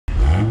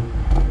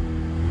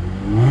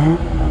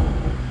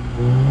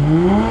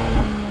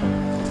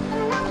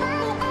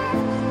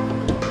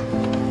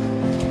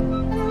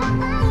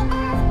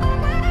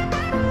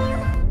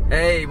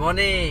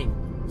morning.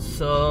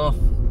 So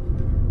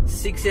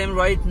 6 AM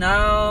right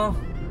now,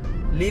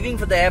 leaving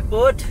for the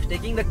airport,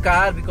 taking the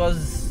car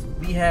because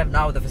we have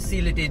now the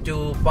facility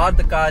to park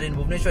the car in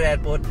Bhubaneswar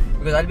airport,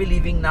 because I'll be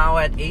leaving now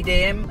at 8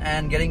 AM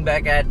and getting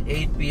back at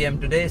 8 PM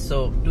today.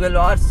 So 12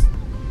 hours.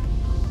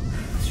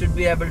 Should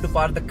be able to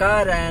park the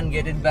car and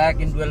get it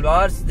back in 12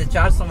 hours. They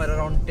charge somewhere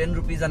around 10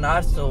 rupees an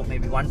hour, so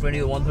maybe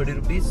 120 or 130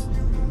 rupees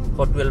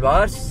for 12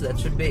 hours. That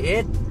should be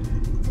it.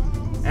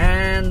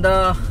 And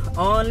the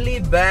only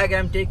bag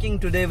I'm taking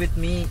today with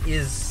me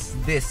is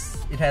this.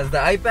 It has the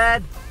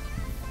iPad,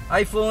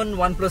 iPhone,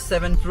 OnePlus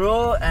 7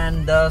 Pro,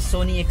 and the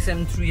Sony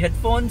XM3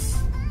 headphones,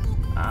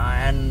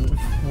 and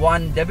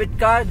one debit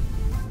card,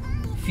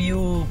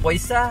 few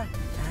paisa,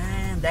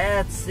 and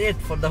that's it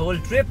for the whole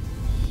trip.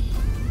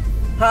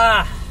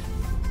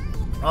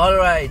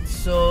 Alright,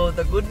 so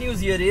the good news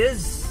here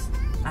is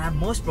I'm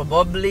most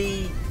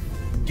probably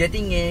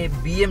getting a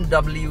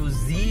BMW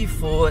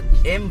Z4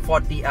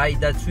 M40i,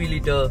 the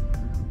 3-liter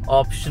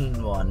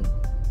option one.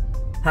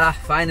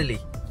 Finally.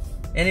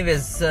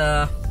 Anyways,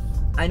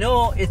 I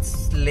know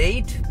it's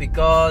late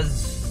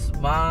because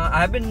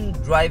I have been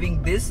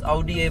driving this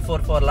Audi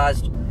A4 for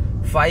last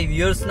 5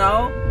 years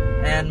now,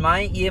 and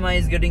my EMI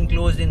is getting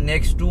closed in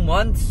next 2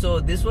 months. So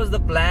this was the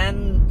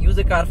plan: use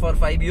the car for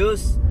 5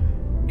 years,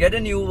 get a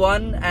new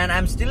one. And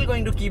I'm still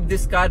going to keep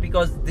this car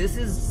because this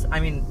is,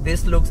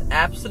 this looks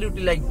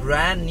absolutely like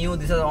brand new.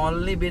 This has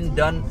only been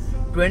done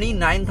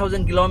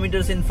 29,000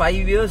 kilometers in 5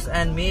 years,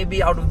 and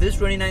maybe out of this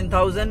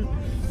 29,000,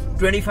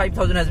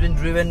 25,000 has been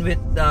driven with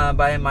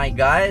by my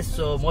guy.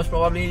 So most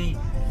probably,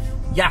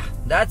 yeah,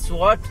 that's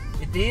what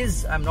it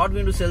is. I'm not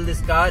going to sell this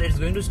car. It's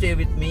going to stay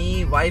with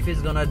me. Wife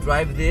is gonna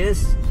drive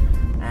this,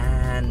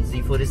 and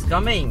Z4 is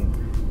coming.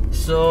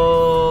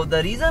 So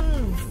the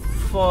reason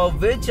for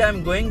which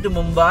I'm going to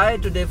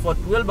Mumbai today for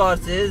 12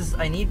 hours is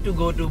I need to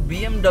go to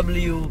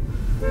BMW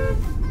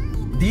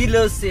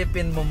dealership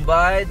in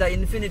Mumbai, the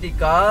Infinity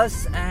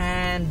cars,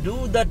 and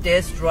do the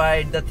test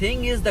ride. The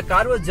thing is, the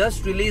car was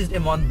just released a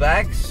month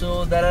back,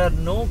 so there are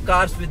no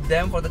cars with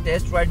them for the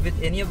test ride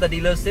with any of the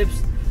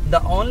dealerships.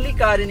 The only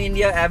car in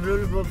India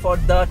available for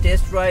the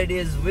test ride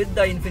is with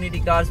the Infinity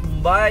cars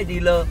Mumbai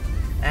dealer,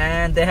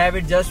 and they have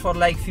it just for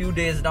like few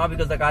days now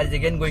because the car is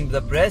again going to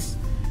the press.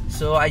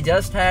 So I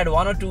just had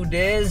 1 or 2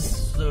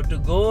 days to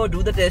go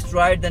do the test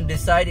ride, then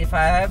decide if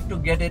I have to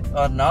get it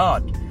or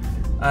not.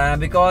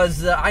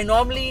 Because I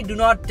normally do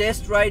not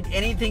test ride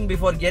anything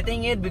before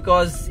getting it,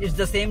 because it's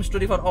the same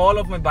story for all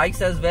of my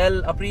bikes as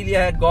well. Aprilia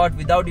I had got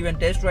without even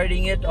test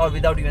riding it or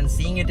without even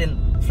seeing it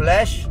in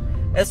flesh.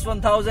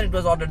 S1000, it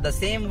was ordered the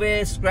same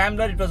way.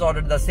 Scrambler, it was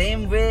ordered the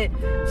same way.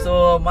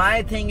 So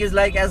my thing is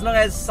like, as long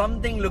as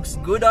something looks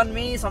good on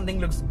me, something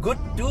looks good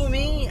to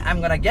me,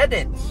 I'm gonna get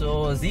it.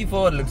 So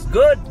Z4 looks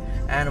good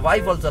and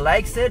wife also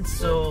likes it,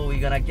 so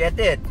we're gonna get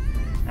it.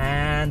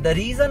 And the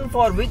reason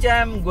for which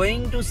I'm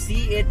going to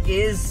see it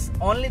is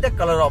only the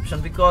color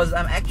option, because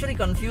I'm actually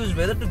confused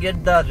whether to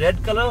get the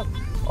red color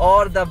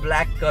or the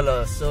black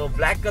color. So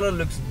black color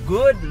looks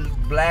good,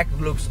 black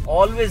looks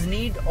always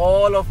neat.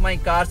 All of my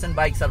cars and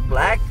bikes are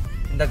black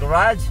in the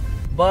garage,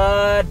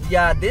 but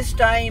yeah, this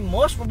time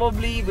most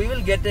probably we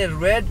will get a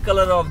red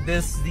color of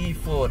this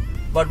Z4,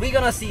 but we're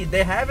gonna see.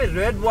 They have a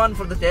red one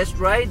for the test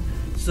ride,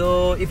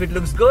 so if it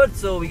looks good,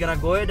 so we're gonna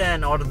go ahead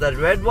and order the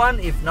red one.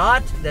 If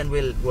not, then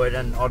we'll go ahead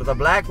and order the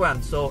black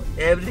one. So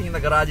everything in the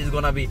garage is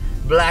gonna be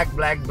black,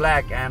 black,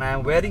 black, and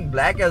I'm wearing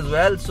black as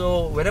well.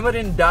 So whenever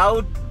in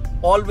doubt,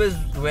 always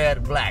wear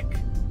black.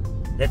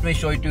 Let me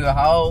show you to you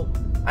how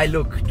I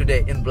look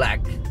today in black.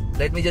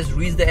 Let me just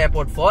reach the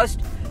airport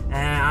first,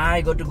 and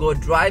I got to go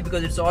drive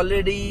because it's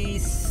already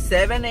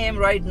 7 AM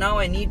right now.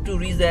 I need to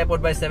reach the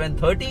airport by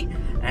 7:30,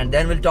 and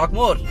then we'll talk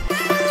more.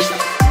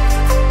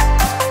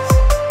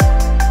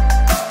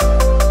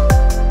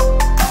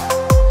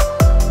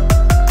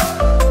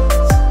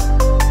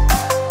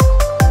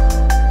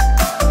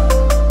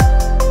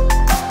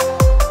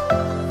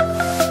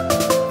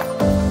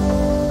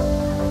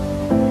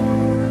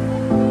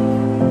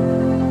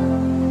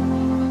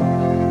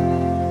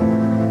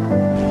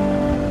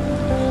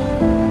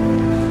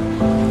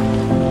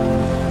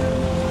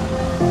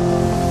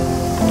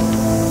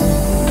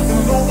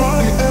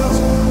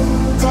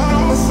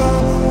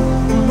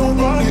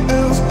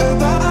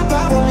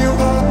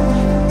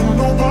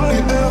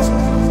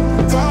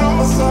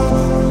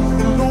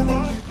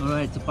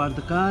 Park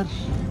the car,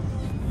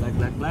 black,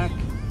 black, black.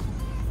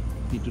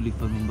 Need to leave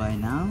for Mumbai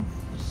now.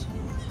 So,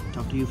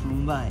 talk to you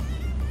from Mumbai.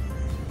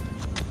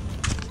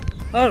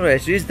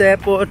 Alright, reached the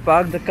airport,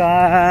 parked the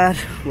car,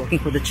 walking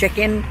for the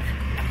check-in.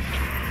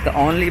 The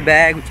only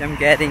bag which I'm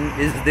carrying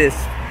is this.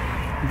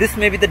 This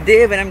may be the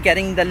day when I'm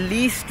carrying the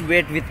least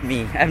weight with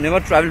me. I've never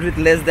traveled with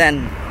less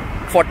than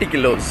 40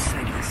 kilos,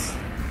 I guess.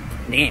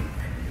 Damn.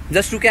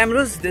 Just 2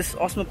 cameras, this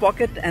Osmo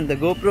Pocket and the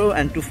GoPro,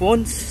 and 2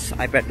 phones,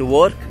 iPad to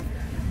work.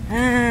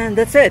 And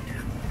that's it.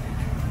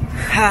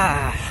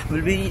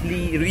 We'll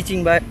be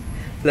reaching by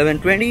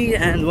 11:20,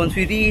 and once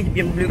we reach,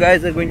 BMW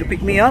guys are going to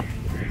pick me up.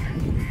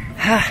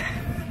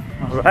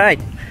 Alright,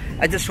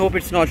 I just hope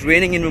it's not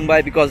raining in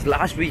Mumbai because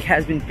last week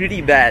has been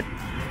pretty bad.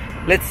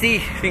 Let's see,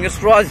 fingers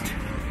crossed.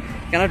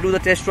 Cannot do the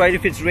test ride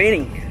if it's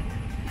raining.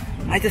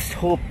 I just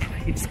hope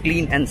it's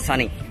clean and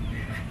sunny.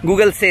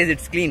 Google says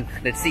it's clean.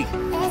 Let's see.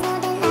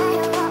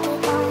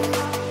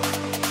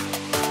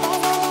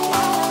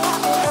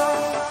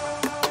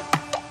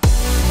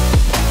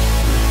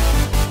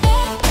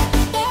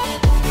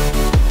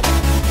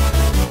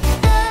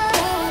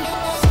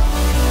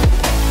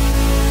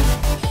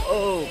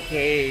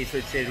 Okay, so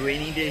it's a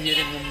rainy day here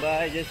in Mumbai.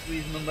 I just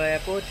reached Mumbai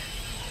airport.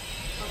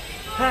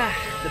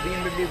 The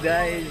BMW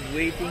guy is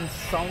waiting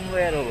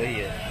somewhere over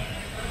here.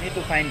 Need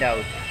to find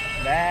out.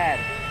 There.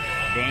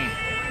 Damn.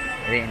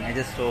 Rain. I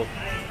just hope.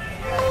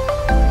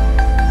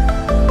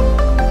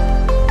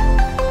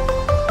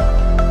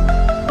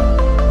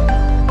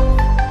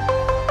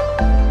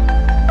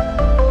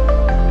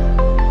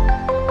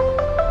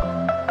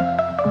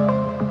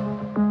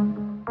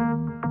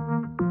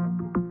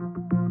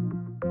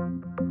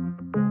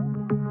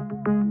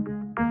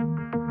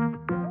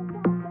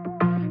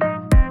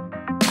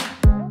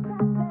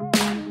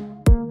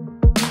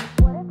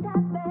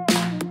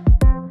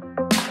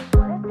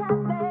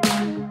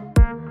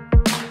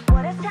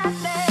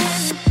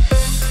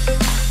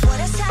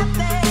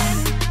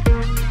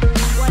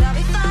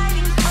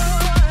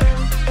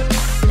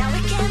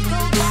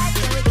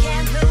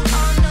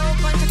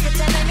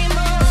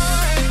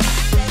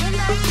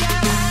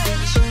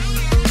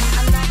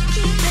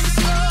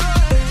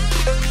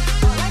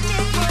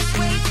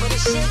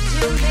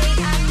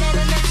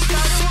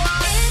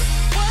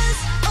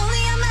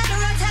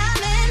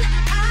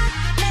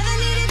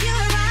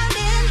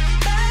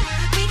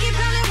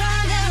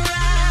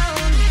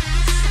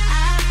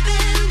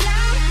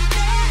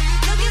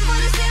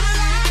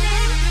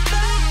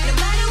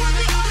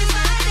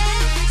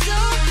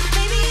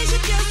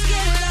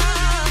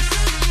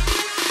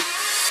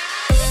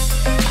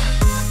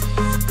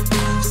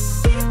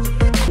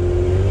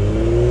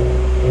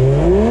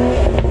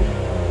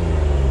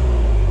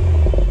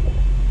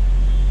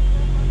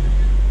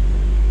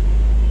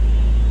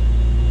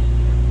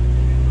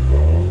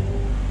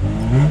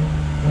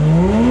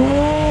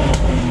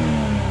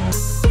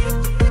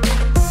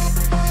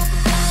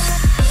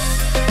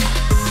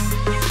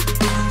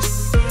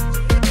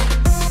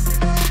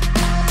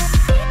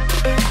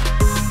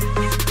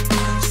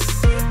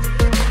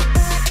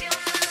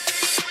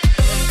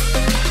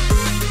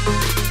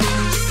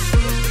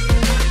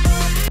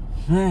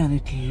 Man,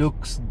 it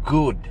looks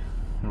good.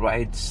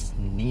 Ride's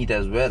neat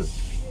as well.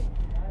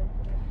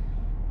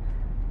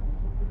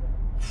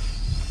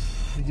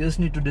 We just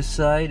need to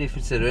decide if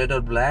it's a red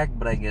or black,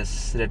 but I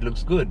guess red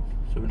looks good.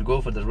 So we'll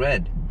go for the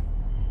red.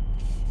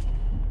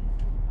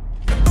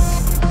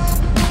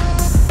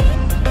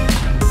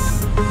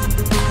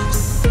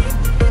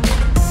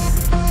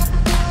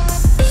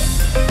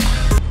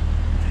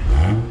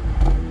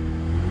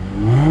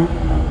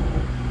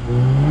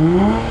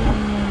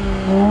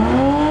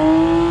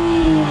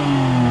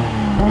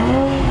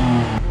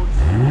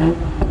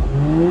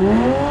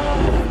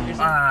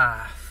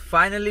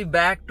 Finally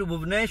back to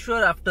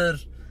Bhubaneswar after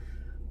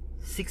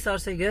 6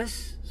 hours, I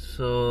guess.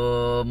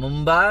 So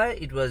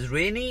Mumbai, it was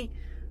rainy,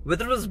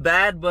 weather was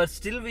bad, but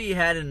still we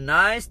had a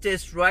nice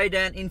test ride.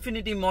 And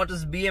Infinity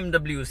Motors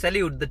BMW,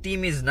 salute, the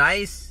team is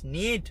nice,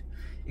 neat.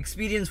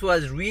 Experience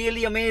was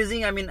really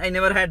amazing. I mean, I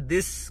never had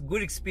this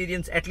good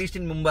experience, at least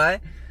in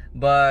Mumbai,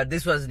 but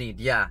this was neat.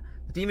 Yeah,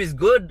 the team is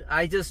good.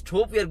 I just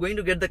hope we are going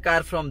to get the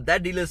car from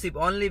that dealership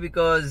only,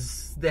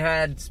 because they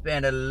had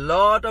spent a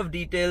lot of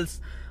details,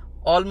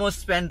 almost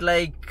spent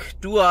like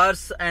 2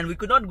 hours, and we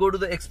could not go to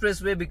the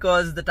expressway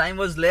because the time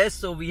was less,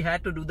 so we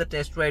had to do the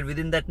test ride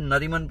within that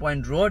Nariman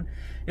Point road.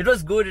 It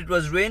was good, it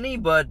was rainy,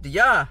 but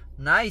yeah,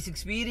 nice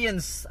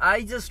experience.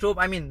 I just hope,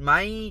 I mean,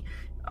 my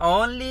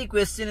only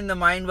question in the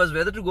mind was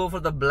whether to go for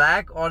the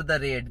black or the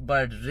red,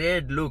 but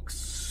red looks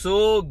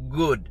so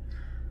good.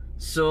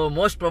 So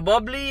most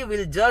probably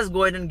we'll just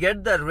go ahead and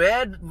get the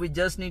red. We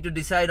just need to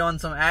decide on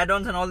some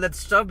add-ons and all that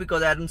stuff,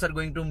 because add-ons are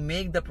going to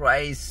make the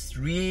price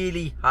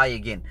really high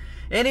again.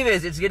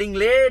 Anyways, it's getting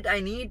late.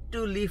 I need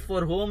to leave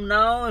for home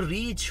now,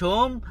 reach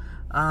home.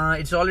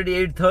 It's already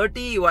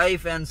 8:30.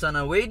 Wife and son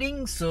are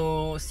waiting.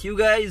 So see you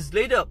guys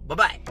later.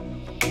 Bye-bye.